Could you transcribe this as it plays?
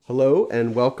Hello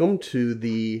and welcome to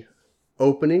the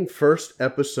opening first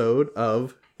episode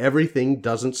of Everything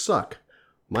Doesn't Suck.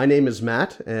 My name is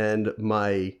Matt and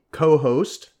my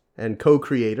co-host and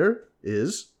co-creator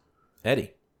is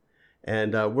Eddie.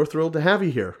 And we're thrilled to have you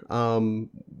here.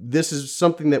 This is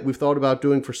something that we've thought about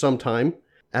doing for some time.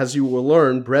 As you will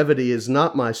learn, brevity is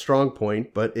not my strong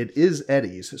point, but it is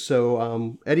Eddie's.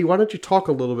 So, Eddie, why don't you talk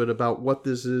a little bit about what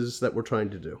this is that we're trying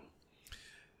to do?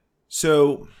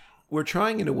 So, we're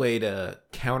trying in a way to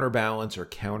counterbalance or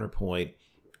counterpoint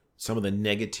some of the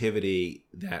negativity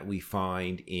that we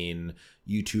find in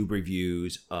YouTube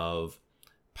reviews of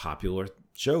popular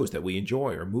shows that we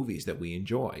enjoy or movies that we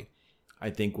enjoy.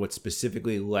 I think what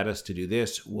specifically led us to do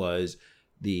this was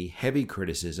the heavy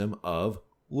criticism of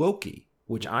Loki,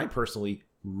 which I personally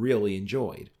really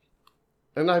enjoyed.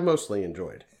 And I mostly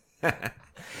enjoyed.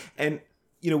 And,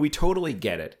 we totally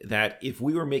get it that if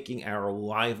we were making our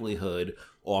livelihood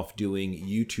off doing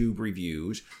YouTube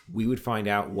reviews, we would find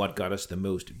out what got us the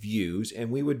most views and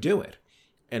we would do it.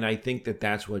 And I think that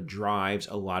that's what drives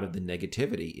a lot of the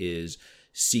negativity is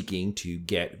seeking to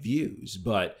get views.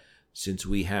 But since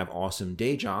we have awesome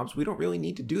day jobs, we don't really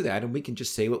need to do that and we can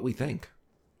just say what we think.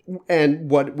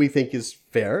 And what we think is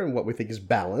fair and what we think is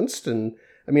balanced. And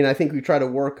I think we try to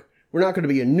work, we're not going to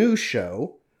be a news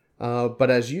show, but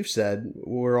as you've said,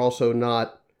 we're also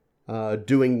not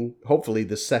doing, hopefully,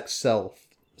 the sex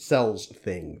sells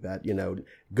thing that,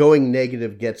 going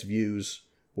negative gets views,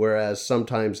 whereas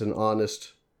sometimes an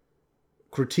honest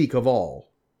critique of all.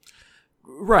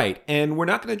 Right, and we're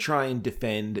not going to try and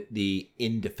defend the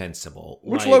indefensible.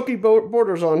 Which Loki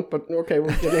borders on, but okay,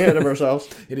 we're getting ahead of ourselves.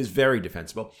 It is very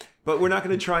defensible. But we're not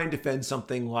going to try and defend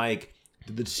something like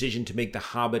the decision to make The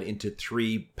Hobbit into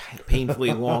 3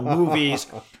 painfully long movies,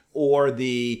 or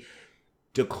the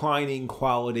declining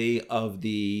quality of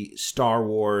the Star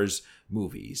Wars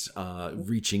movies,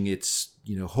 reaching its,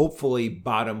 hopefully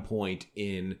bottom point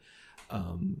in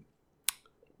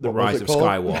The Rise of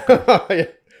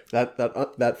Skywalker.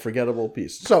 That forgettable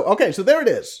piece. So, okay, so there it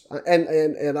is.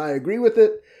 And I agree with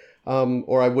it,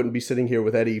 or I wouldn't be sitting here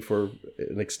with Eddie for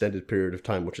an extended period of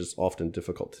time, which is often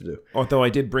difficult to do. Although I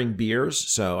did bring beers,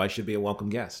 so I should be a welcome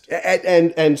guest.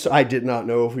 And so I did not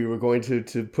know if we were going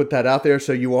to put that out there.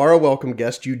 So you are a welcome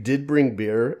guest. You did bring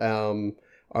beer.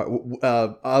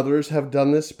 Others have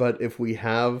done this, but if we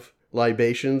have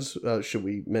libations, should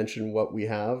we mention what we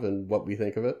have and what we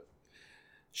think of it?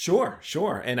 Sure.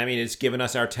 And it's given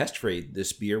us our test free.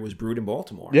 This beer was brewed in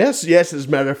Baltimore. Yes. As a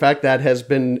matter of fact, that has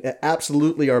been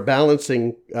absolutely our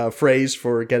balancing phrase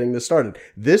for getting this started.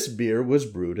 This beer was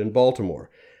brewed in Baltimore.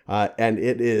 And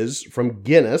it is from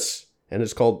Guinness, and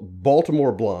it's called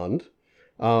Baltimore Blonde.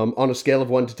 On a scale of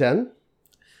 1 to 10?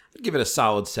 I'd give it a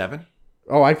solid 7.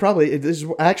 Oh, this is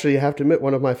actually, I have to admit,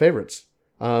 one of my favorites.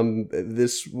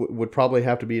 This would probably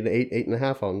have to be an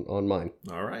 8.5 on mine.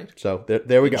 All right. So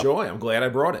there we go. Enjoy. I'm glad I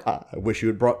brought it. I wish you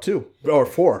had brought 2 or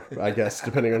 4, I guess,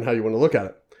 depending on how you want to look at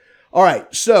it. All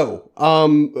right. So,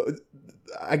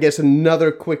 I guess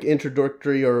another quick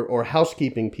introductory or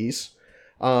housekeeping piece.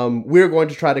 We're going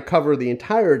to try to cover the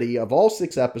entirety of all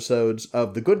 6 episodes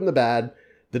of The Good and the Bad,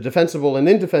 the defensible and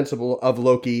indefensible of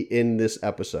Loki in this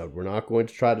episode. We're not going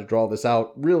to try to draw this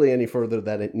out really any further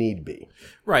than it need be.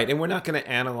 Right, and we're not going to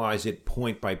analyze it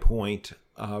point by point,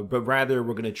 but rather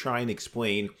we're going to try and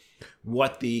explain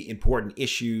what the important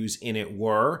issues in it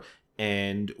were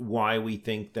and why we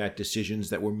think that decisions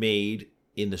that were made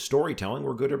in the storytelling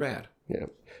were good or bad. Yeah.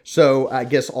 So I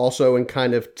guess also in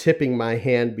kind of tipping my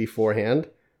hand beforehand.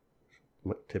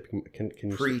 What tipping? Can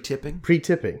you pre-tipping?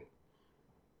 Pre-tipping.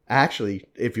 Actually,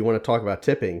 if you want to talk about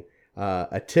tipping,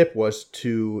 a tip was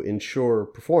to ensure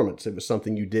performance. It was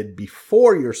something you did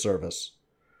before your service,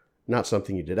 not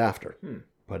something you did after.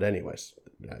 But anyways,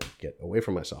 I get away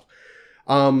from myself.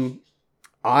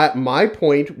 My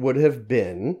point would have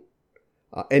been,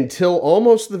 until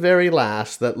almost the very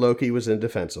last, that Loki was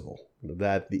indefensible.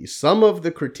 That some of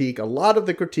the critique, a lot of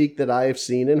the critique that I have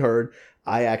seen and heard,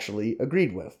 I actually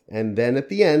agreed with. And then at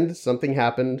the end, something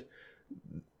happened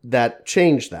that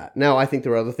changed that. Now, I think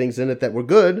there are other things in it that were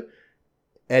good.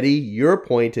 Eddie, your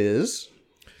point is?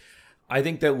 I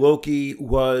think that Loki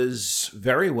was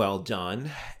very well done,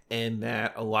 and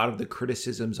that a lot of the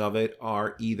criticisms of it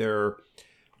are either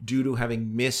due to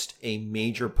having missed a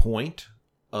major point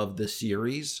of the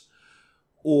series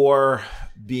or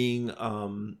being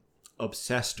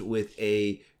obsessed with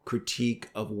a critique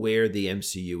of where the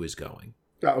MCU is going.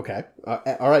 Okay.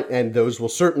 All right. And those will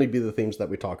certainly be the themes that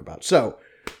we talk about. So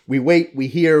we wait, we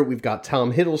hear, we've got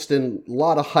Tom Hiddleston, a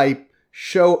lot of hype.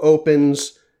 Show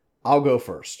opens. I'll go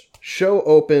first. Show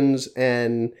opens,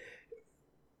 and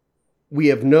we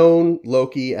have known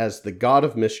Loki as the god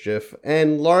of mischief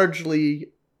and largely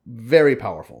very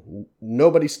powerful.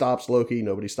 Nobody stops Loki.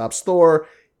 Nobody stops Thor.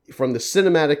 From the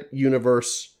cinematic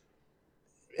universe,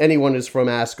 anyone who's from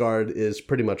Asgard is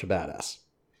pretty much a badass.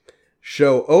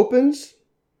 Show opens.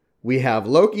 We have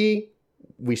Loki.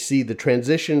 We see the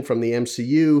transition from the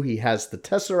MCU. He has the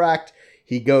Tesseract.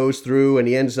 He goes through and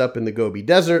he ends up in the Gobi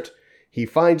Desert. He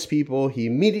finds people. He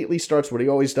immediately starts what he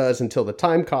always does until the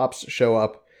time cops show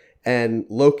up. And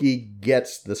Loki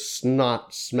gets the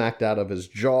snot smacked out of his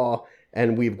jaw.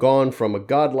 And we've gone from a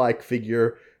godlike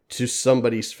figure to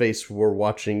somebody's face we're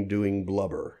watching doing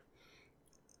blubber.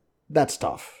 That's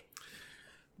tough.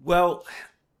 Well,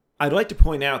 I'd like to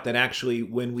point out that actually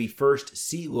when we first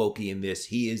see Loki in this,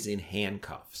 he is in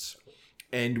handcuffs.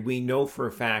 And we know for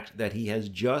a fact that he has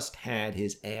just had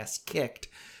his ass kicked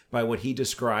by what he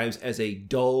describes as a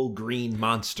dull green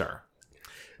monster.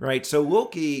 Right? So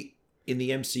Loki in the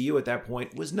MCU at that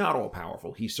point was not all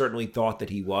powerful. He certainly thought that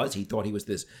he was. He thought he was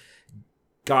this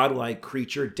godlike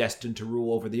creature destined to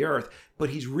rule over the earth. But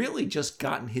he's really just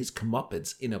gotten his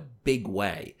comeuppance in a big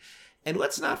way. And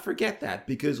let's not forget that,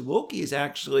 because Loki is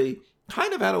actually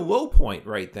kind of at a low point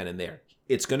right then and there.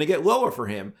 It's going to get lower for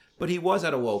him, but he was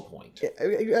at a low point.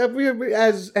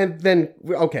 Let's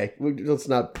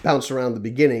not bounce around the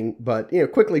beginning, but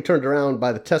quickly turned around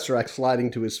by the Tesseract sliding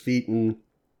to his feet, and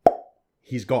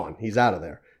he's gone. He's out of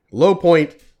there. Low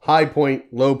point, high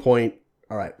point, low point.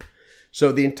 All right.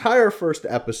 So the entire first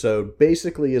episode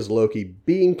basically is Loki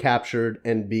being captured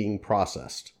and being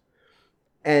processed,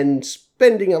 and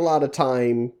spending a lot of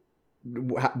time.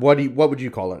 What would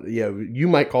you call it? You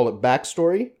might call it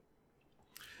backstory.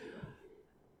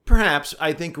 Perhaps.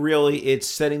 I think really it's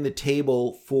setting the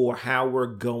table for how we're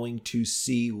going to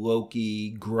see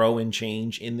Loki grow and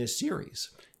change in this series,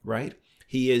 right?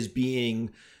 He is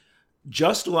being,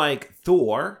 just like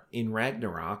Thor in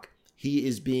Ragnarok, he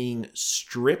is being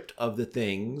stripped of the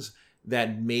things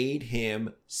that made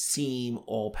him seem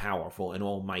all-powerful and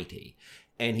almighty.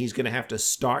 And he's going to have to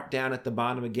start down at the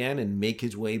bottom again and make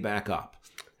his way back up.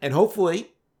 And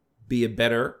hopefully be a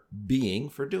better being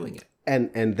for doing it.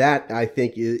 And that, I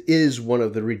think, is one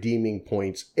of the redeeming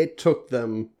points. It took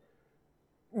them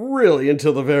really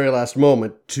until the very last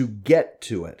moment to get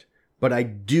to it. But I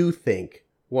do think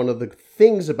one of the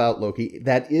things about Loki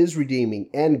that is redeeming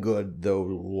and good, though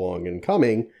long in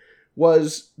coming,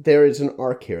 was there is an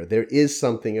arc here. There is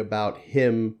something about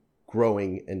him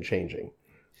growing and changing.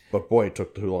 But boy, it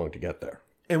took too long to get there.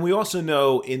 And we also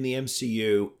know in the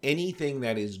MCU, anything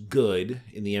that is good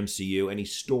in the MCU, any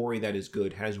story that is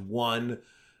good, has one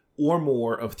or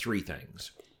more of three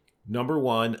things. Number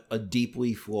one, a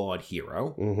deeply flawed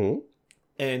hero. Mm-hmm.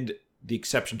 And the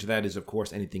exception to that is, of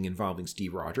course, anything involving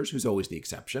Steve Rogers, who's always the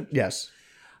exception. Yes.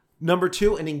 Number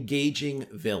two, an engaging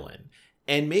villain.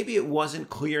 And maybe it wasn't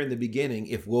clear in the beginning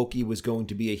if Loki was going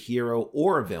to be a hero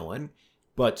or a villain,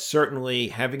 but certainly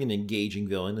having an engaging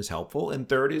villain is helpful. And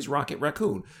third is Rocket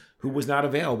Raccoon, who was not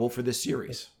available for this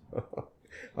series. All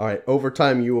right. Over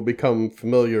time, you will become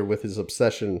familiar with his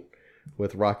obsession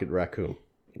with Rocket Raccoon.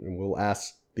 And we'll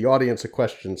ask the audience a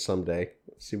question someday.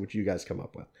 Let's see what you guys come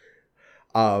up with.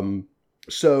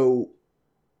 So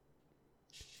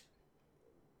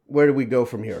where do we go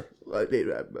from here?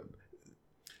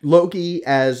 Loki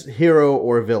as hero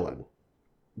or villain?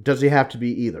 Does he have to be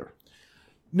either?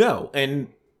 No, and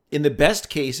in the best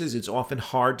cases, it's often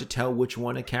hard to tell which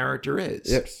one a character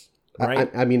is. Yes. Right?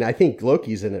 I think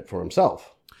Loki's in it for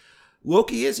himself.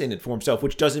 Loki is in it for himself,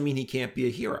 which doesn't mean he can't be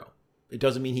a hero. It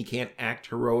doesn't mean he can't act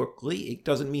heroically. It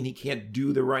doesn't mean he can't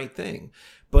do the right thing.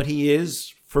 But he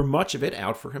is, for much of it,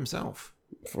 out for himself.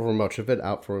 For much of it,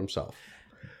 out for himself.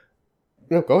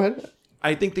 No, go ahead.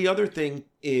 I think the other thing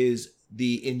is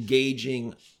the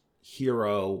engaging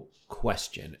hero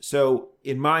question. So,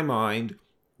 in my mind,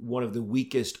 one of the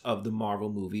weakest of the Marvel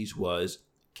movies was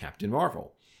Captain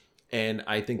Marvel. And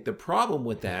I think the problem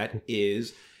with that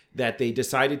is that they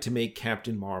decided to make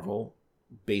Captain Marvel,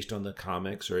 based on the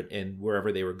comics and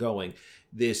wherever they were going,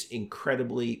 this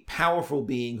incredibly powerful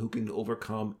being who can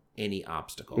overcome any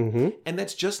obstacle. Mm-hmm. And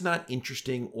that's just not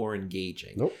interesting or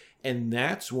engaging. Nope. And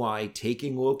that's why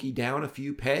taking Loki down a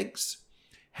few pegs,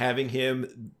 having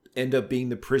him end up being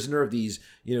the prisoner of these,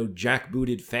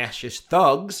 jackbooted fascist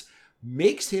thugs,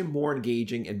 makes him more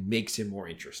engaging and makes him more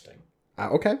interesting.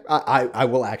 Okay. I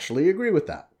will actually agree with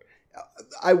that.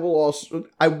 I will also...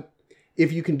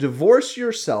 If you can divorce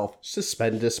yourself,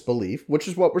 suspend disbelief, which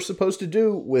is what we're supposed to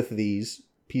do with these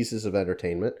pieces of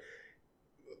entertainment,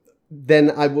 then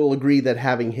I will agree that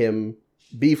having him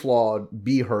be flawed,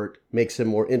 be hurt, makes him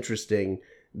more interesting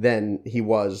than he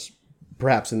was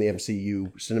perhaps in the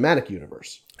MCU cinematic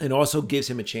universe. And also gives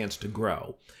him a chance to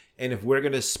grow. And if we're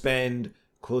going to spend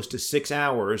close to 6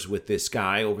 hours with this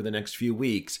guy over the next few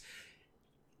weeks,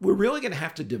 we're really going to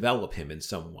have to develop him in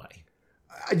some way.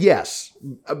 Yes,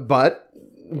 but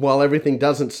while everything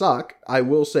doesn't suck, I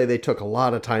will say they took a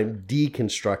lot of time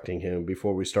deconstructing him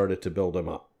before we started to build him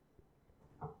up.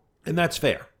 And that's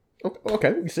fair.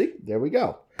 Okay, you see, there we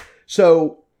go.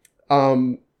 So,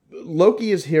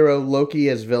 Loki as hero, Loki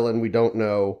as villain, we don't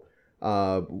know.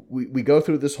 We go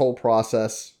through this whole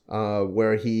process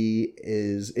where he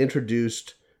is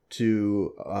introduced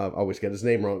to, I always get his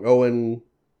name wrong,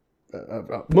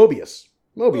 Mobius.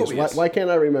 Mobius. Why can't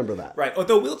I remember that? Right.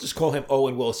 Although we'll just call him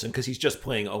Owen Wilson because he's just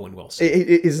playing Owen Wilson.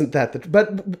 Isn't that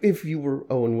but if you were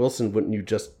Owen Wilson, wouldn't you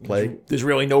just play? There's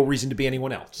really no reason to be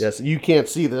anyone else. Yes, you can't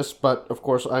see this, but of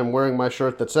course I'm wearing my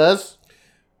shirt that says,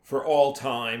 "For all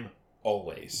time,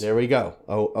 always." There we go.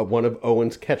 One of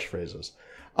Owen's catchphrases.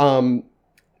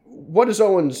 What is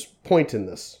Owen's point in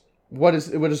this? What is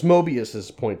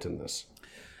Mobius's point in this?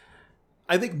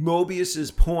 I think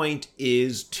Mobius's point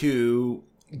is to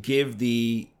give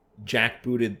the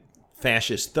jackbooted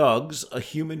fascist thugs a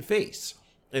human face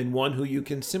and one who you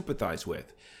can sympathize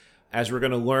with. As we're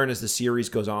going to learn as the series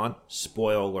goes on,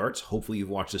 spoiler alerts, hopefully you've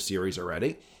watched the series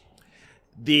already,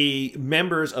 the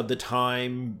members of the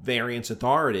Time Variance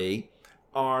Authority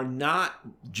are not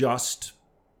just,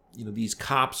 these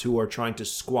cops who are trying to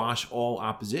squash all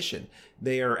opposition.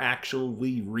 They are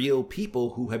actually real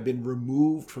people who have been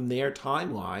removed from their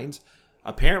timelines,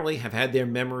 apparently have had their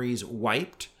memories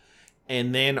wiped,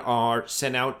 and then are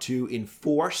sent out to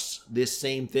enforce this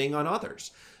same thing on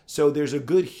others. So there's a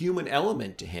good human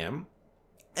element to him,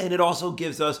 and it also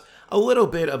gives us a little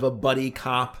bit of a buddy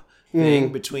cop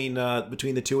thing between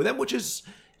the two of them, which is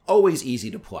always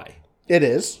easy to play. It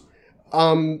is.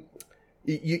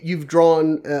 You've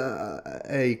drawn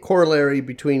a corollary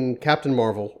between Captain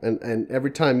Marvel, and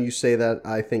every time you say that,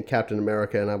 I think Captain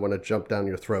America, and I want to jump down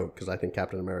your throat because I think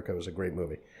Captain America was a great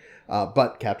movie.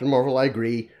 But Captain Marvel, I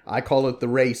agree. I call it the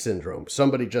Rey syndrome.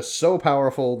 Somebody just so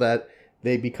powerful that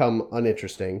they become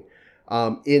uninteresting.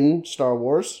 In Star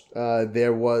Wars,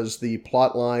 there was the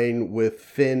plot line with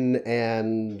Finn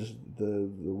and the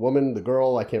woman, the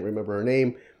girl, I can't remember her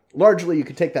name. Largely, you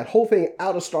could take that whole thing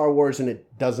out of Star Wars and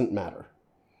it doesn't matter.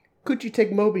 Could you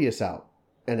take Mobius out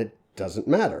and it doesn't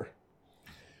matter?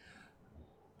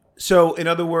 So, in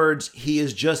other words, he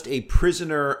is just a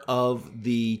prisoner of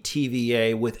the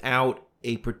TVA without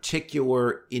a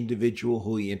particular individual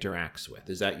who he interacts with.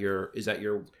 Is that your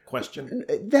question?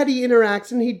 That he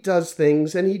interacts and he does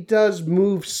things and he does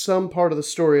move some part of the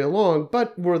story along,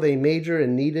 but were they major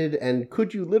and needed? And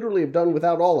could you literally have done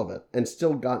without all of it and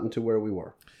still gotten to where we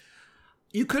were?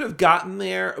 You could have gotten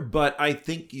there, but I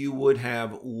think you would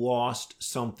have lost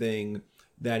something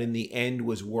that in the end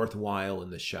was worthwhile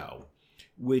in the show,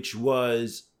 which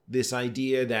was this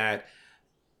idea that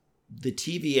the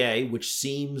TVA, which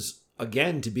seems,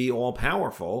 again, to be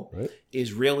all-powerful, right,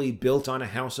 is really built on a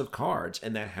house of cards.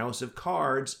 And that house of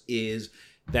cards is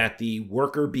that the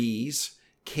worker bees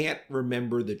can't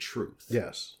remember the truth.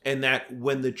 Yes. And that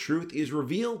when the truth is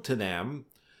revealed to them,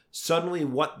 suddenly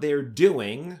what they're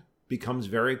doing becomes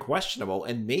very questionable,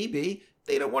 and maybe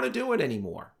they don't want to do it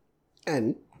anymore.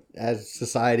 And as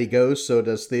society goes, so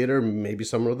does theater. Maybe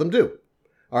some of them do.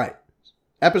 All right.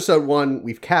 Episode 1,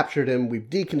 we've captured him. We've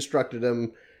deconstructed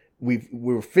him.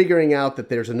 We're figuring out that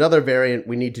there's another variant.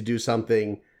 We need to do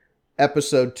something.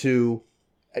 Episode 2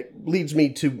 leads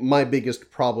me to my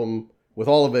biggest problem with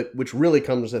all of it, which really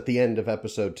comes at the end of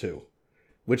episode 2,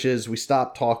 which is we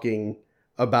stop talking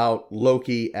about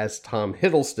Loki as Tom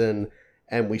Hiddleston,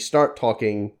 and we start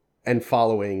talking and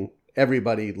following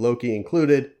everybody, Loki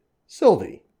included,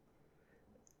 Sylvie.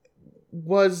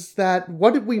 What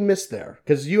did we miss there?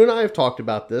 Because you and I have talked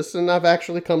about this, and I've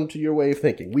actually come to your way of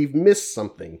thinking. We've missed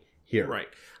something here. Right.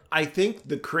 I think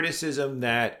the criticism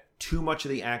that too much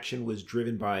of the action was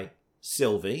driven by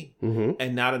Sylvie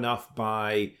and not enough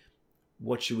by,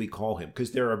 what should we call him?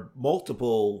 Because there are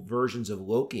multiple versions of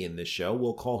Loki in this show.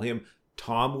 We'll call him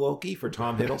Tom Loki for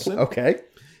Tom Hiddleston. Okay.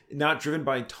 Not driven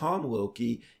by Tom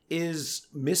Loki is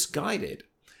misguided.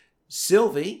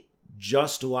 Sylvie,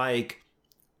 just like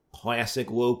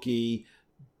classic Loki,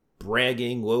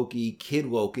 bragging Loki, kid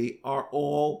Loki, are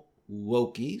all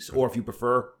Lokis, or if you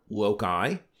prefer,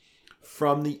 Loki,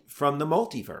 from the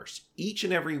multiverse. Each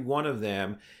and every one of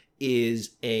them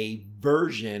is a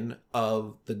version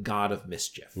of the god of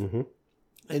mischief.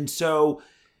 And so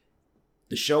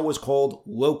the show was called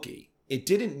Loki. It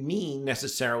didn't mean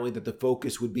necessarily that the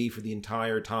focus would be for the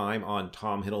entire time on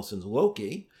Tom Hiddleston's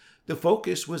Loki. The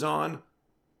focus was on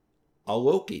a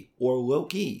Loki or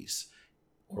Lokis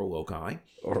or Loki.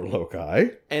 Or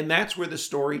Loki. And that's where the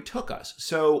story took us.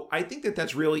 So I think that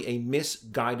that's really a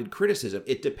misguided criticism.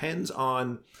 It depends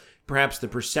on perhaps the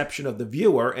perception of the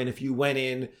viewer. And if you went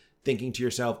in thinking to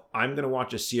yourself, I'm going to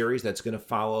watch a series that's going to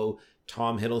follow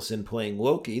Tom Hiddleston playing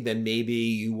Loki, then maybe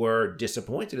you were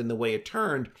disappointed in the way it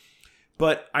turned.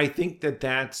 But I think that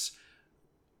that's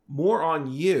more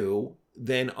on you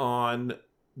than on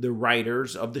the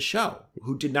writers of the show,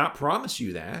 who did not promise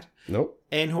you that. Nope.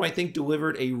 And who I think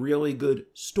delivered a really good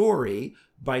story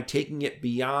by taking it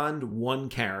beyond one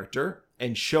character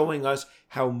and showing us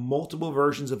how multiple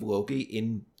versions of Loki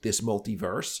in this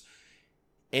multiverse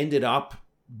ended up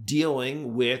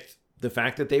dealing with the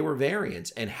fact that they were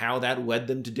variants and how that led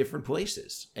them to different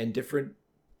places and different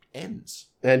ends.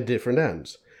 And different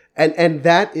ends. And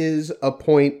that is a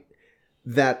point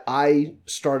that I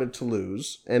started to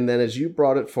lose. And then as you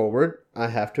brought it forward, I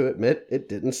have to admit it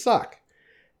didn't suck.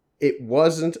 It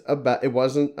wasn't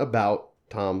about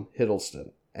Tom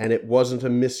Hiddleston. And it wasn't a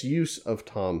misuse of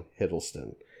Tom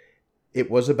Hiddleston. It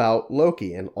was about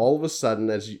Loki. And all of a sudden,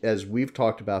 as we've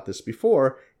talked about this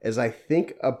before, as I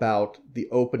think about the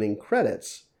opening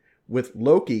credits, with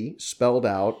Loki spelled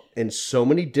out in so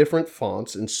many different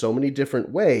fonts, in so many different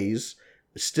ways,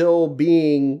 still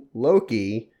being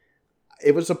Loki,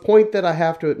 it was a point that I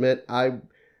have to admit, I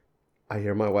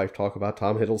hear my wife talk about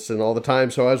Tom Hiddleston all the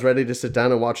time, so I was ready to sit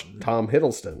down and watch Tom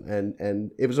Hiddleston,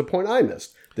 and it was a point I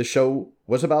missed. The show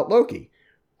was about Loki.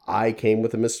 I came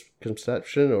with a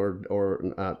misconception or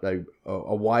not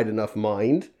a wide enough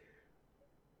mind.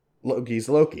 Loki's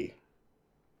Loki.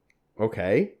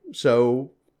 Okay,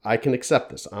 so I can accept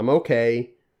this. I'm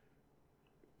okay.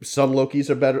 Some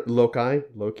Lokis are better.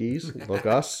 Lokis,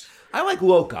 Logos. I like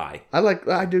Loki.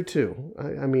 I do too.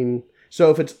 I mean,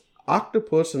 so if it's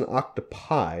octopus and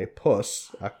octopi,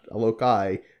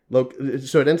 Loki,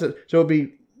 so it ends up, so it'd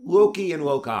be Loki and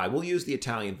Loki. We'll use the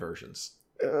Italian versions.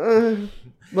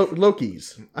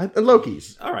 Lokis.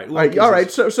 All right. All right.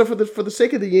 So for the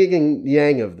sake of the yin and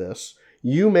yang of this,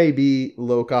 you may be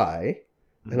Loki,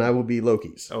 and I will be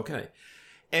Lokis. Okay.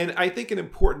 And I think an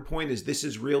important point is this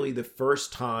is really the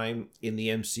first time in the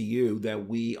MCU that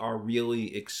we are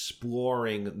really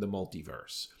exploring the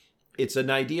multiverse. It's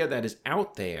an idea that is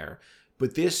out there,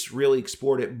 but this really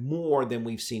explored it more than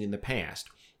we've seen in the past.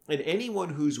 And anyone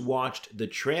who's watched the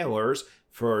trailers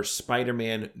for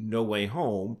Spider-Man No Way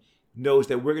Home knows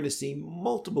that we're going to see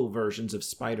multiple versions of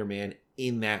Spider-Man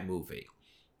in that movie.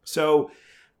 So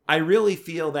I really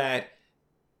feel that,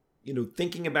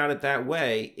 thinking about it that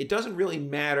way, it doesn't really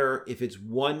matter if it's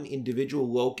one individual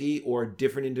Loki or a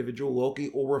different individual Loki,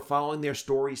 or we're following their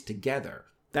stories together.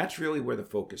 That's really where the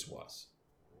focus was.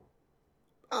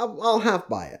 I'll half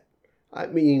buy it. I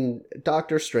mean,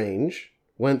 Doctor Strange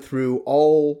went through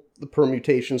all the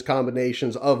permutations,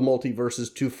 combinations of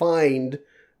multiverses to find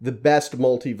the best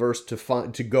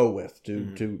multiverse to go with,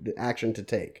 to action to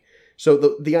take. So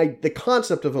the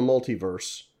concept of a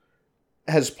multiverse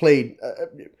has played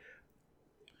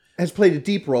a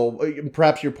deep role.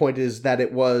 Perhaps your point is that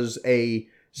it was a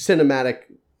cinematic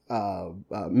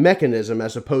mechanism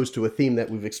as opposed to a theme that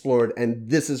we've explored, and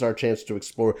this is our chance to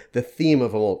explore the theme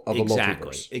of a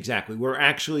multiverse. Exactly. We're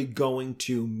actually going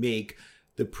to make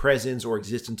the presence or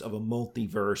existence of a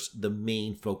multiverse the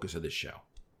main focus of the show.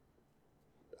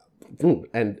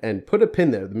 And put a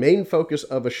pin there. The main focus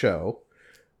of a show,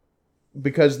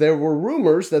 because there were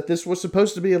rumors that this was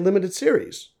supposed to be a limited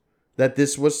series, that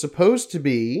this was supposed to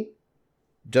be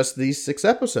just these 6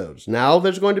 episodes. Now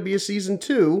there's going to be a season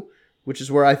 2, which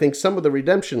is where I think some of the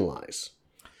redemption lies.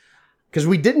 Because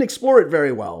we didn't explore it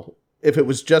very well if it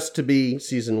was just to be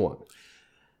season 1.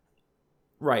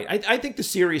 Right. I think the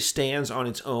series stands on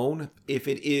its own. If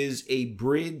it is a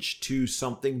bridge to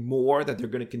something more that they're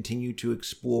going to continue to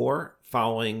explore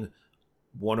following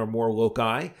one or more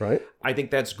Loki, right, I think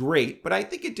that's great. But I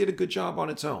think it did a good job on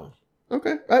its own.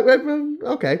 Okay.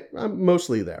 Okay. I'm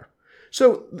mostly there.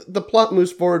 So the plot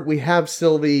moves forward. We have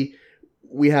Sylvie,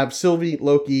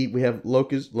 Loki, we have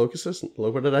Lokis,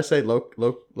 what did I say?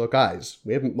 Lokis.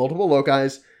 We have multiple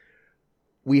Lokis.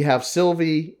 We have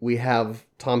Sylvie, we have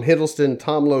Tom Hiddleston,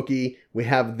 Tom Loki, we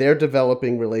have their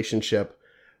developing relationship.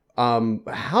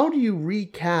 How do you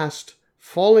recast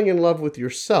falling in love with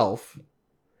yourself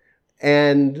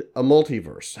and a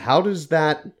multiverse? How does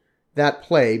that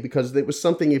play? Because it was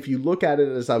something, if you look at it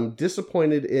as I'm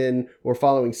disappointed in or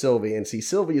following Sylvie and see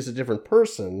Sylvie as a different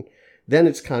person, then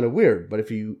it's kind of weird. But if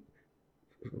you,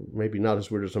 maybe not as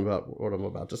weird as what I'm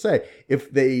about to say, if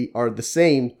they are the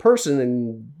same person,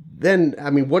 and then, I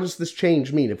mean, what does this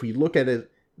change mean? If we look at it,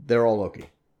 they're all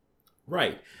Loki.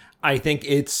 Right. I think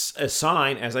it's a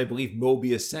sign, as I believe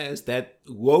Mobius says, that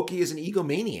Loki is an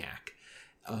egomaniac.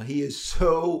 He is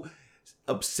so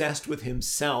obsessed with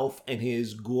himself and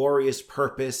his glorious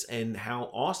purpose and how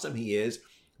awesome he is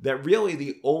that really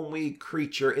the only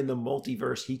creature in the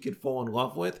multiverse he could fall in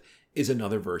love with is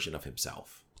another version of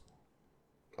himself.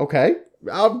 Okay.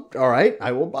 All right.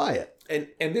 I will buy it.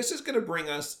 And this is going to bring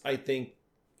us, I think,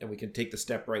 and we can take the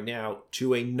step right now,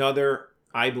 to another,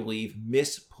 I believe,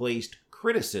 misplaced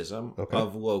criticism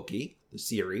of Loki, the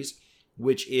series,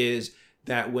 which is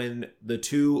that when the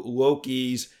two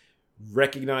Lokis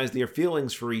recognize their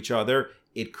feelings for each other,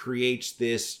 it creates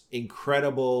this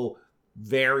incredible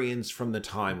variance from the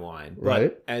timeline.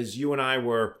 Right. But as you and I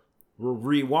were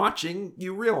rewatching,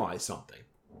 you realize something.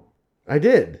 I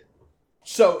did.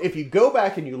 So if you go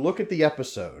back and you look at the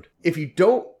episode, if you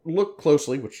don't look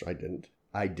closely, which I didn't,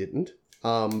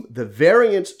 the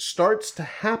variance starts to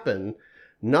happen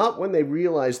not when they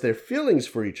realize their feelings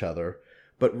for each other,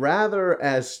 but rather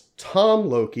as Tom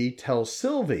Loki tells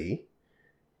Sylvie,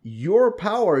 your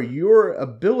power, your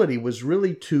ability was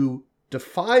really to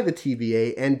defy the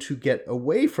TVA and to get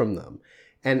away from them.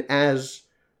 And as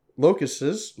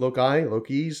Lokis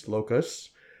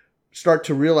start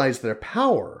to realize their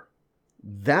power,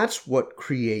 that's what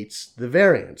creates the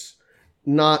variance,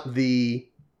 not the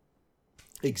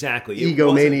exactly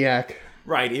egomaniac.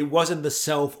 Right. It wasn't the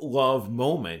self-love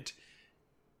moment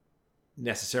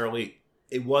necessarily.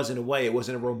 It was, in a way, it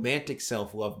wasn't a romantic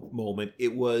self-love moment.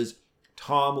 It was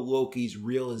Tom Loki's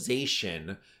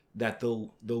realization that the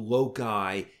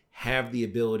Loki have the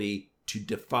ability to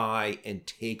defy and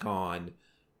take on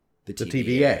the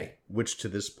TVA, which to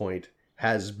this point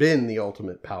has been the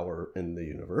ultimate power in the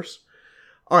universe.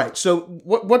 All right, so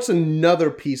what's another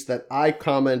piece that I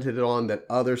commented on that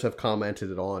others have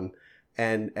commented on,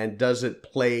 and does it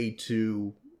play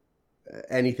to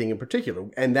anything in particular?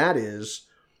 And that is,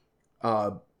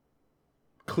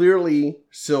 clearly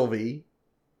Sylvie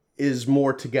is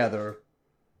more together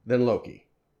than Loki.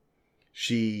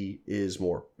 She is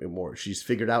more. She's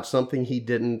figured out something he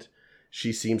didn't.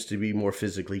 She seems to be more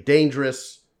physically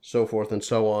dangerous, so forth and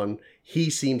so on. He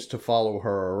seems to follow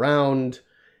her around.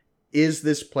 Is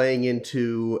this playing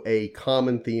into a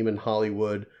common theme in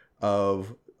Hollywood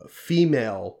of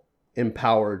female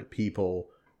empowered people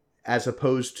as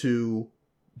opposed to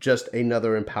just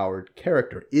another empowered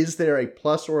character? Is there a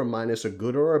plus or a minus, a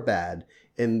good or a bad,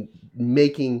 in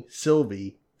making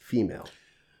Sylvie female?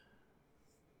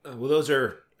 Well, those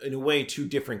are, in a way, two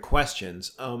different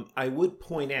questions. I would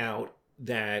point out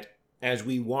that as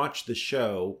we watch the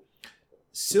show,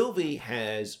 Sylvie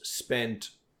has spent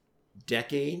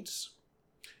decades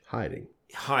hiding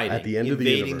at the end of the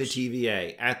invading universe. the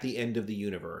TVA at the end of the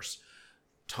universe.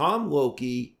 Tom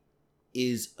Loki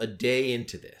is a day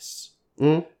into this.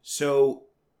 So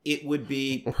it would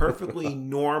be perfectly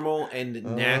normal and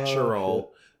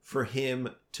natural for him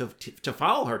to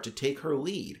follow her, to take her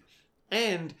lead.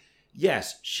 And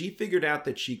yes, she figured out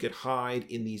that she could hide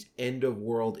in these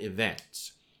end-of-world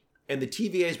events. And the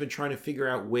TVA has been trying to figure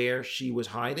out where she was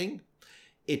hiding.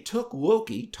 It took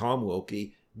Loki, Tom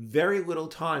Loki, very little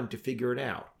time to figure it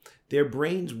out. Their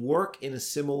brains work in a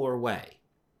similar way.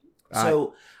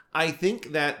 So I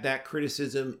think that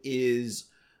criticism is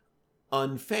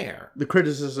unfair. The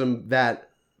criticism that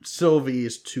Sylvie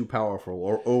is too powerful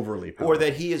or overly powerful. Or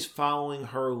that he is following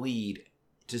her lead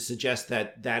to suggest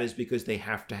that that is because they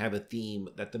have to have a theme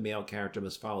that the male character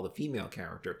must follow the female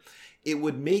character. It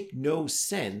would make no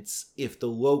sense if the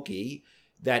Loki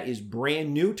that is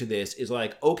brand new to this is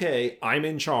like, okay, I'm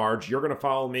in charge. You're going to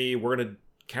follow me. We're going to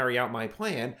carry out my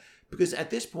plan. Because at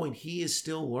this point, he is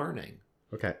still learning.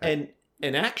 Okay.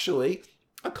 And actually,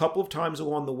 a couple of times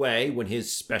along the way, when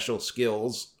his special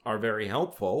skills are very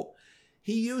helpful,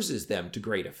 he uses them to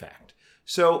great effect.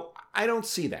 So I don't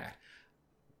see that.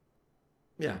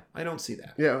 Yeah, I don't see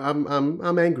that. Yeah,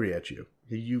 I'm angry at you.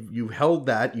 You held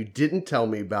that. You didn't tell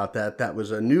me about that. That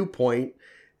was a new point.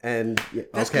 And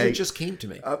that's because it just came to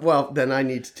me. Well, then I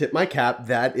need to tip my cap.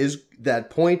 That is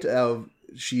that point of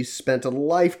she spent a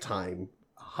lifetime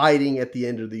hiding at the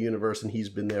end of the universe, and he's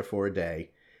been there for a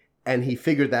day, and he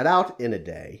figured that out in a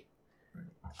day.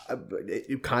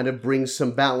 It kind of brings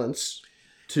some balance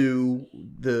to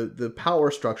the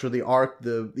power structure, the arc,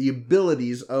 the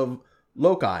abilities of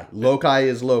Loki. Loki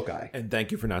is Loki. And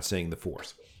thank you for not saying the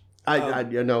Force. I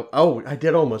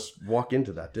did almost walk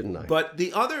into that, didn't I? But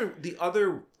the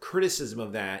other criticism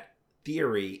of that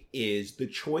theory is the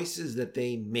choices that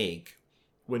they make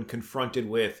when confronted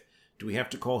with, do we have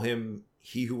to call him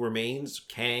He Who Remains,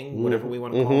 Kang, whatever we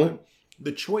want to call him?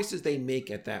 The choices they make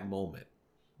at that moment,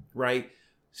 right?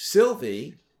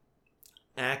 Sylvie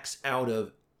acts out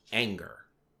of anger.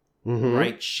 Mm-hmm.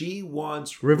 Right? She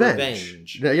wants Revenge.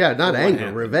 revenge. Yeah, not anger,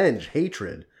 happened. revenge,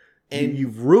 hatred. And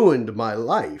You've ruined my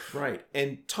life. right.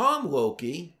 And Tom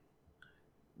Loki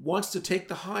wants to take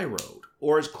the high road,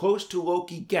 or as close to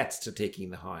Loki gets to taking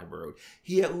the high road.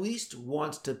 He at least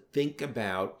wants to think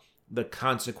about the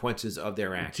consequences of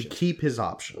their To actions. keep his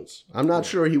options. I'm not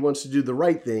sure he wants to do the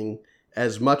right thing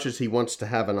as much as he wants to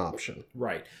have an option.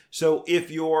 Right. So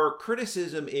if your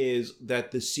criticism is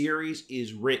that the series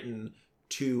is written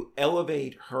to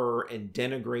elevate her and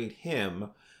denigrate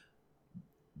him,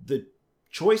 the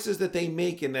choices that they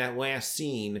make in that last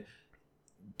scene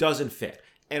doesn't fit.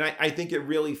 And I think it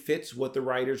really fits what the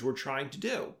writers were trying to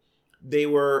do.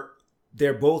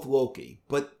 They're both Loki,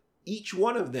 but each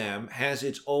one of them has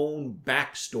its own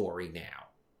backstory now,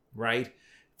 right?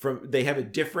 They have a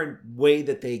different way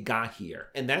that they got here.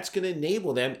 And that's going to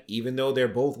enable them, even though they're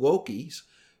both Lokis,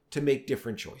 to make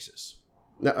different choices.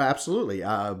 No, absolutely.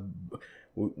 At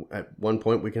one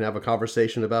point, we can have a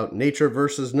conversation about nature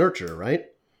versus nurture, right?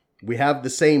 We have the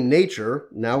same nature.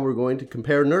 Now we're going to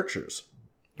compare nurtures.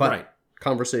 But Right.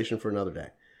 Conversation for another day.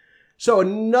 So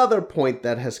another point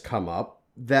that has come up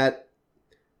that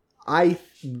I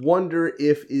wonder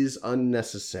if is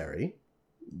unnecessary,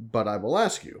 but I will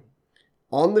ask you.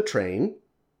 On the train,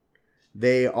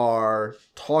 they are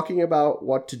talking about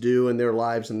what to do in their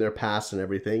lives and their past and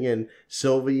everything, and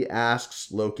Sylvie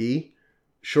asks Loki,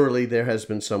 surely there has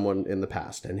been someone in the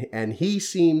past. And he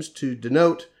seems to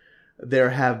denote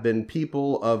there have been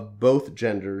people of both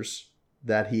genders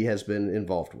that he has been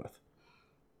involved with.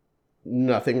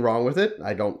 Nothing wrong with it.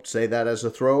 I don't say that as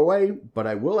a throwaway, but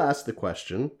I will ask the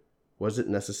question, was it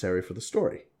necessary for the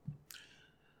story?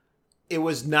 It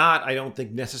was not, I don't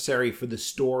think, necessary for the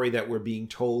story that we're being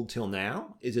told till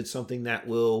now. Is it something that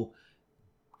will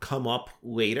come up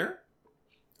later?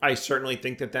 I certainly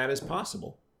think that is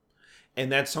possible.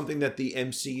 And that's something that the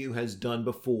MCU has done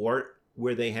before,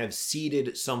 where they have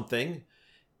seeded something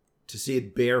to see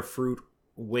it bear fruit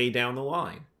way down the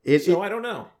line. I don't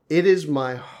know. It is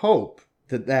my hope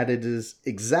that it is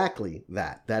exactly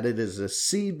that it is a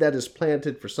seed that is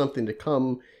planted for something to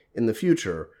come in the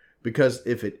future, because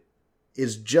if it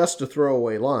is just a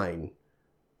throwaway line,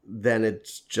 then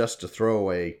it's just a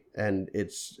throwaway and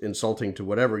it's insulting to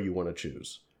whatever you want to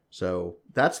choose. So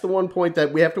that's the one point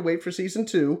that we have to wait for season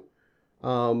 2,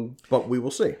 but we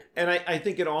will see. And I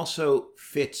think it also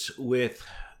fits with,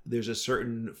 there's a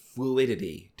certain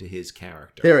fluidity to his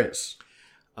character. There is.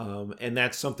 And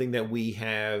that's something that we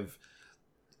have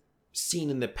seen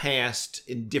in the past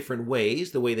in different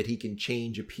ways, the way that he can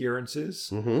change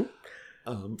appearances.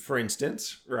 Mm-hmm. For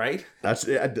instance, right? That's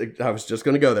I was just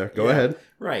going to go there. Go ahead.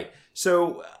 Right.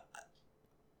 So,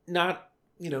 not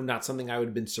something I would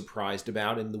have been surprised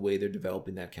about in the way they're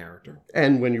developing that character.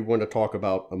 And when you want to talk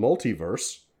about a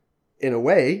multiverse, in a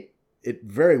way, it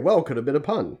very well could have been a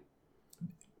pun.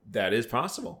 That is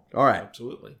possible. All right.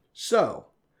 Absolutely. So,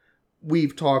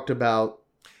 we've talked about...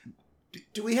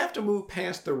 Do we have to move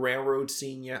past the railroad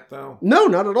scene yet, though? No,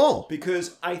 not at all.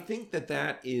 Because I think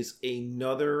that is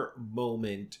another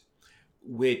moment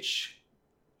which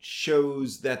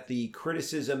shows that the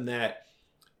criticism that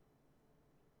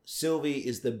Sylvie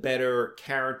is the better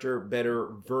character, better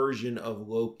version of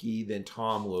Loki than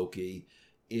Tom Loki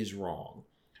is wrong.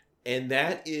 And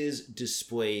that is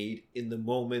displayed in the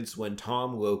moments when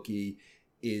Tom Loki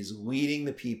is leading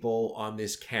the people on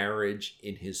this carriage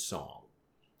in his song.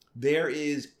 There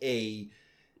is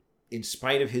in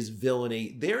spite of his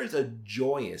villainy, there is a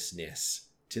joyousness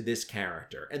to this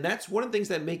character. And that's one of the things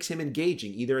that makes him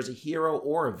engaging, either as a hero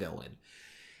or a villain.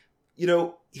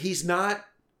 He's not,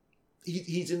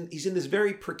 he's in this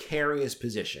very precarious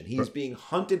position. He's being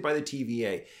hunted by the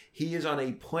TVA. He is on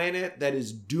a planet that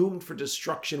is doomed for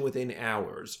destruction within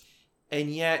hours. And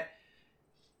yet,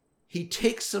 he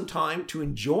takes some time to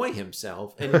enjoy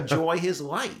himself and enjoy his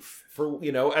life for,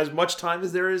 as much time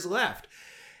as there is left.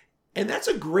 And that's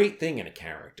a great thing in a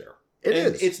character. It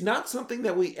is. It's not something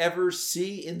that we ever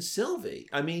see in Sylvie.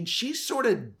 I mean, she's sort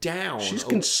of down. She's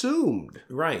consumed.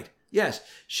 Right. Yes,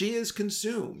 she is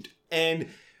consumed. And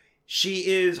she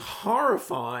is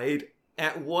horrified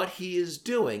at what he is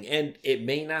doing. And it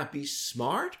may not be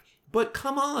smart, but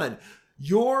come on.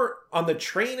 You're on the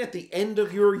train at the end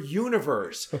of your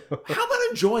universe. How about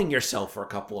enjoying yourself for a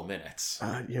couple of minutes?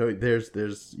 There's,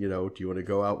 do you want to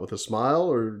go out with a smile,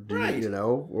 or right.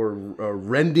 or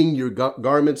rending your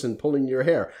garments and pulling your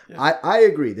hair? Yeah. I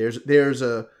agree. There's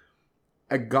a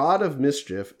god of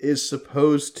mischief is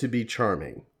supposed to be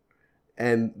charming,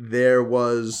 and there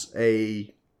was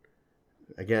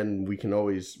again,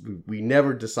 we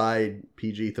never decide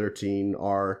PG-13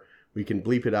 R. We can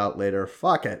bleep it out later.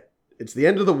 Fuck it. it's the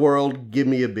end of the world. Give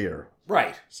me a beer.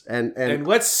 Right. And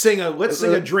let's sing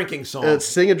a drinking song. Let's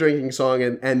sing a drinking song,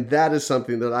 and that is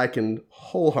something that I can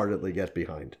wholeheartedly get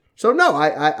behind. So no,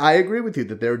 I agree with you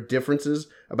that there are differences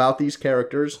about these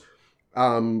characters.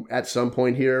 At some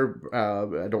point here,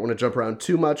 I don't want to jump around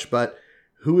too much, but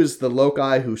who is the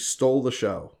Loki who stole the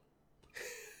show?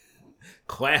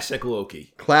 Classic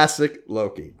Loki. Classic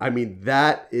Loki. I mean,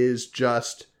 that is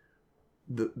just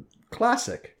the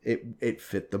classic. It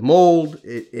fit the mold.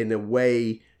 It, in a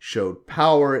way, showed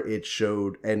power. It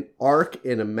showed an arc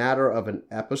in a matter of an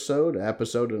episode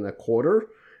and a quarter,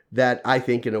 that I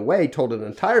think, in a way, told an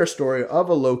entire story of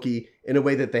a Loki in a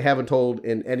way that they haven't told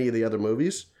in any of the other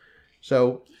movies.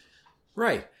 So,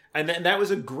 right. And that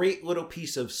was a great little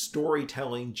piece of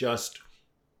storytelling, just,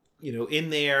 in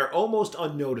there, almost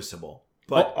unnoticeable.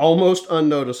 But almost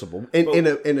unnoticeable.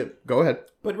 Go ahead.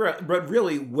 But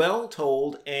really well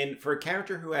told, and for a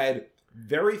character who had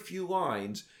very few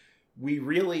lines, we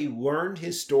really learned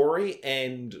his story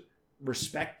and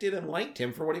respected and liked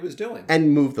him for what he was doing.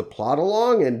 And moved the plot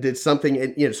along and did something.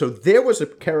 And, so there was a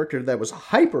character that was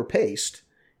hyper-paced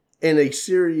in a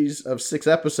series of 6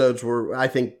 episodes where I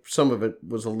think some of it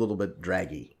was a little bit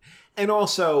draggy. And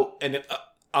also,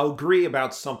 I'll agree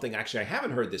about something. Actually, I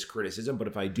haven't heard this criticism, but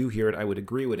if I do hear it, I would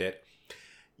agree with it.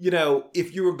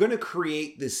 If you were going to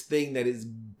create this thing that is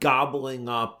gobbling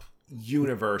up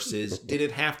universes, did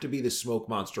it have to be the smoke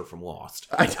monster from Lost?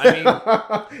 I mean,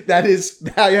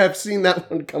 I have seen that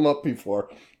one come up before.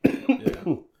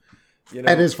 Yeah.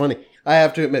 That is funny. I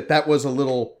have to admit, that was a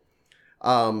little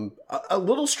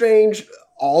strange,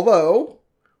 although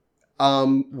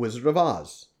Wizard of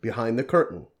Oz, Behind the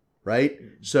Curtain. Right?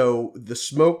 So the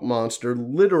smoke monster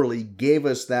literally gave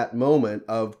us that moment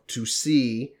to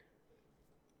see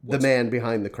the man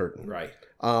behind the curtain. Right.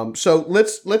 So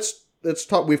let's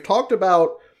talk. We've talked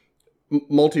about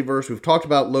multiverse. We've talked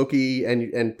about Loki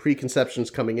and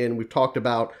preconceptions coming in. We've talked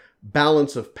about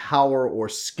balance of power or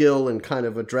skill and kind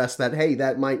of address that. Hey,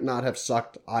 that might not have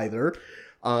sucked either.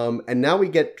 And now we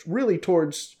get really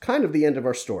towards kind of the end of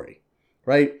our story,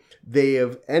 right? They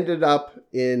have ended up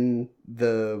in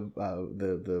the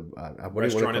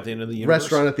restaurant at the end of the universe.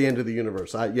 Restaurant at the end of the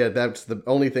universe. That's the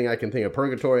only thing I can think of.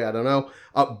 Purgatory, I don't know.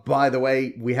 By the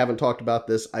way, we haven't talked about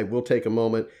this. I will take a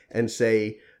moment and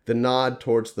say the nod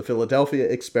towards the Philadelphia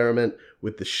experiment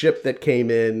with the ship that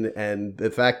came in and the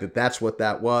fact that that's what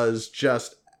that was.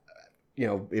 Just,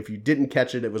 if you didn't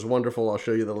catch it, it was wonderful. I'll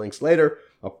show you the links later.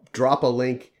 I'll drop a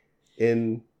link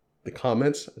in the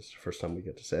comments. It's the first time we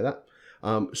get to say that.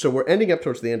 So we're ending up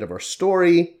towards the end of our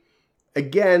story.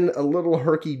 Again, a little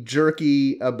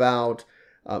herky-jerky about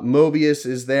Mobius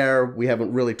is there. We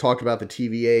haven't really talked about the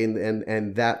TVA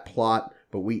and that plot,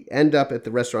 but we end up at the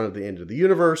restaurant at the end of the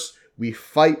universe. We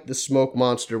fight the smoke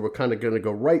monster. We're kind of going to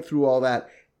go right through all that,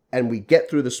 and we get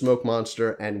through the smoke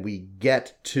monster, and we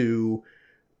get to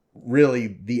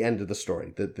really the end of the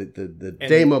story, the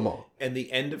denouement. And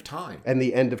the end of time. And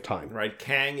the end of time. Right?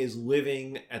 Kang is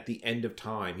living at the end of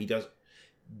time. He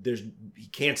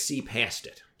can't see past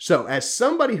it. So, as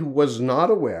somebody who was not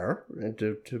aware, and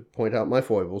to point out my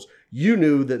foibles, you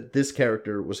knew that this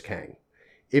character was Kang.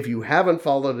 If you haven't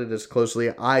followed it as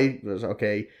closely, I was,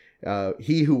 okay,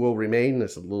 He Who Will Remain,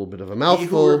 that's a little bit of a mouthful. He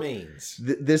Who Remains.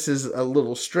 This is a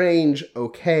little strange,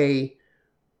 okay.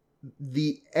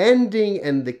 The ending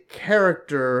and the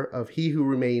character of He Who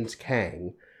Remains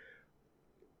Kang,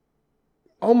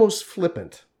 almost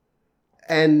flippant.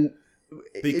 And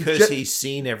because he's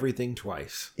seen everything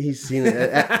twice. He's seen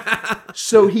it.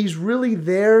 So he's really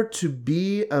there to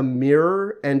be a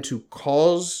mirror and to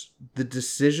cause the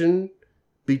decision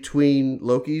between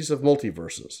Lokis of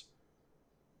multiverses.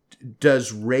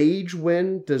 Does rage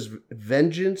win? Does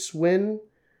vengeance win?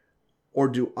 Or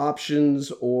do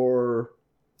options or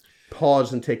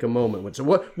pause and take a moment win? So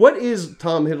what is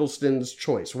Tom Hiddleston's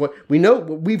choice? What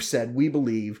we've said, we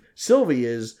believe Sylvie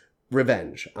is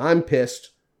revenge. I'm pissed.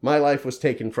 My life was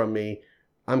taken from me.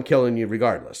 I'm killing you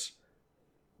regardless.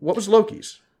 What was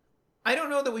Loki's? I don't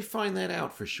know that we find that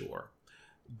out for sure.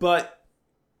 But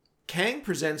Kang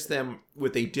presents them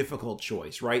with a difficult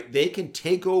choice, right? They can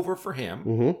take over for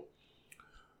him,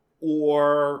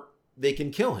 or they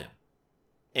can kill him.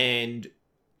 And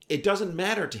it doesn't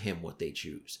matter to him what they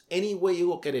choose. Any way you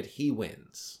look at it, he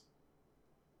wins.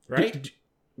 Right?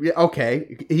 Yeah,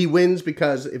 okay. He wins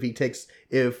because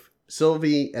if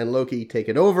Sylvie and Loki take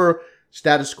it over,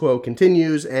 status quo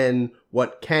continues, and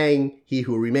what Kang, He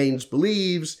Who Remains,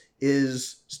 believes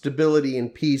is stability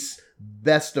and peace,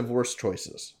 best of worst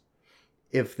choices.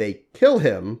 If they kill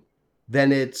him,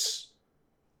 then it's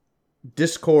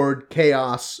discord,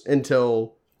 chaos,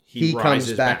 until he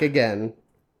comes back again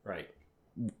Right.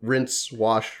 Rinse,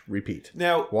 wash, repeat.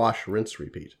 Now, Wash, rinse,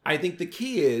 repeat. I think the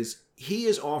key is he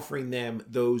is offering them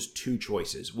those two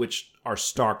choices, which are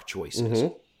stark choices.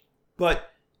 Mm-hmm.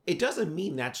 But it doesn't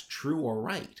mean that's true or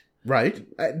right. Right.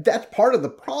 That's part of the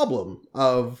problem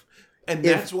of... And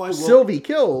that's why Sylvie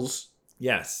kills...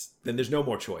 Yes, then there's no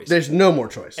more choice. There's no more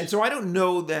choice. And so I don't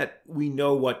know that we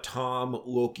know what Tom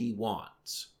Loki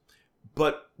wants.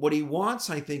 But what he wants,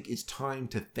 I think, is time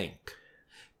to think.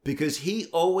 Because he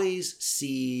always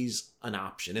sees an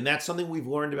option. And that's something we've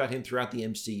learned about him throughout the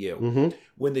MCU. Mm-hmm.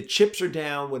 When the chips are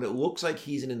down, when it looks like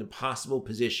he's in an impossible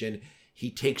position, he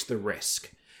takes the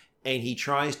risk. And he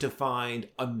tries to find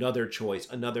another choice,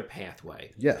 another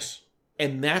pathway. Yes.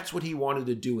 And that's what he wanted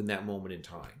to do in that moment in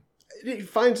time. He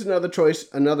finds another choice,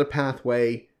 another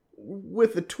pathway,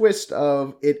 with the twist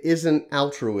of it isn't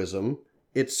altruism,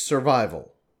 it's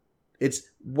survival. It's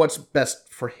what's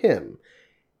best for him.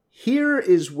 Here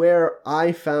is where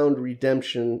I found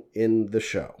redemption in the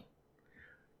show.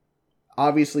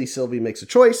 Obviously, Sylvie makes a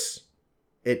choice.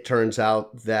 It turns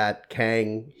out that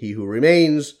Kang, He Who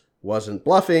Remains, wasn't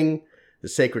bluffing. The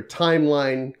sacred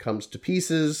timeline comes to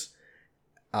pieces.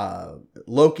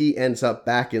 Loki ends up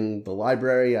back in the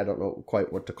library. I don't know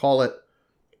quite what to call it.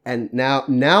 And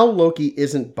now Loki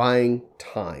isn't buying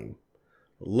time.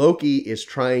 Loki is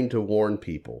trying to warn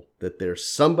people that there's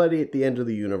somebody at the end of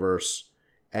the universe,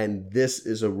 and this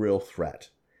is a real threat.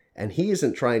 And he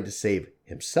isn't trying to save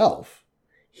himself.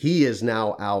 He is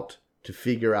now out to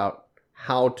figure out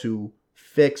how to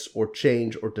fix or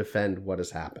change or defend what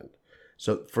has happened.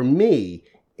 So for me,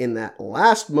 in that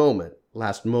last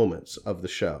moments of the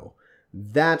show,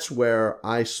 that's where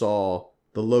I saw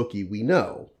the Loki we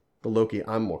know, the Loki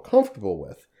I'm more comfortable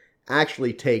with,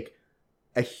 actually take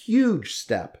a huge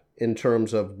step in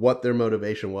terms of what their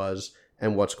motivation was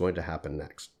and what's going to happen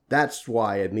next. That's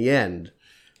why, in the end...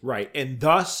 Right, and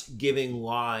thus giving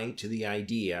lie to the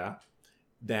idea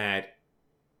that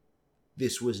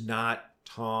this was not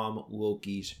Tom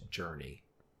Loki's journey.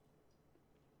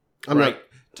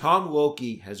 Tom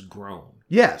Loki has grown.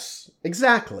 Yes,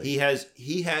 exactly.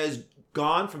 He has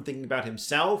gone from thinking about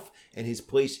himself and his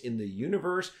place in the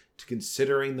universe to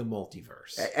considering the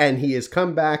multiverse. And he has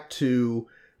come back to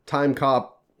Time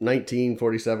Cop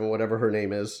 1947, whatever her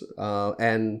name is,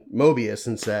 and Mobius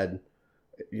and said,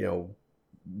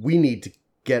 we need to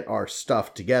get our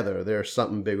stuff together. There's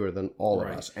something bigger than all of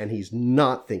us. And he's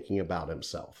not thinking about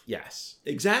himself. Yes,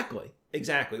 exactly.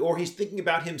 Or he's thinking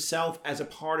about himself as a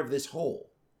part of this whole.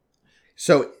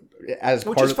 So,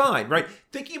 which is fine, right?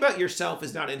 Thinking about yourself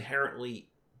is not inherently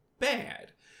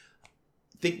bad.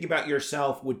 Thinking about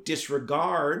yourself with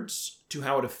disregards to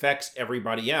how it affects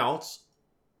everybody else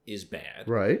is bad.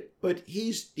 Right. But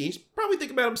he's probably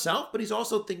thinking about himself, but he's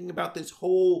also thinking about this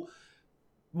whole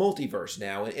multiverse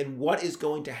now and what is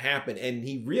going to happen. And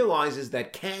he realizes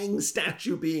that Kang's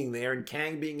statue being there and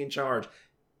Kang being in charge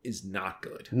is not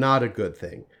good. Not a good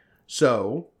thing.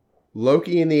 So,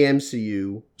 Loki in the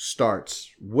MCU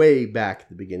starts way back at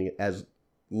the beginning as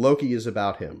Loki is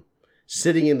about him.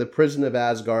 Sitting in the prison of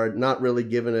Asgard, not really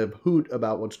giving a hoot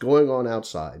about what's going on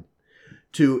outside,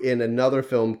 to in another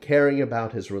film caring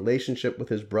about his relationship with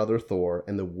his brother Thor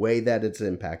and the way that it's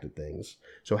impacted things.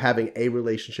 So having a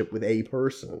relationship with a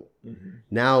person. Mm-hmm.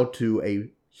 Now to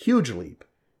a huge leap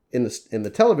in the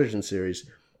television series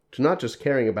to not just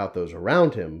caring about those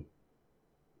around him,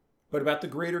 but about the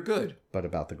greater good.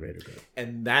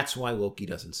 And that's why Loki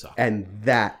doesn't suck. And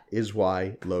that is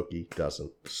why Loki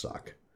doesn't suck.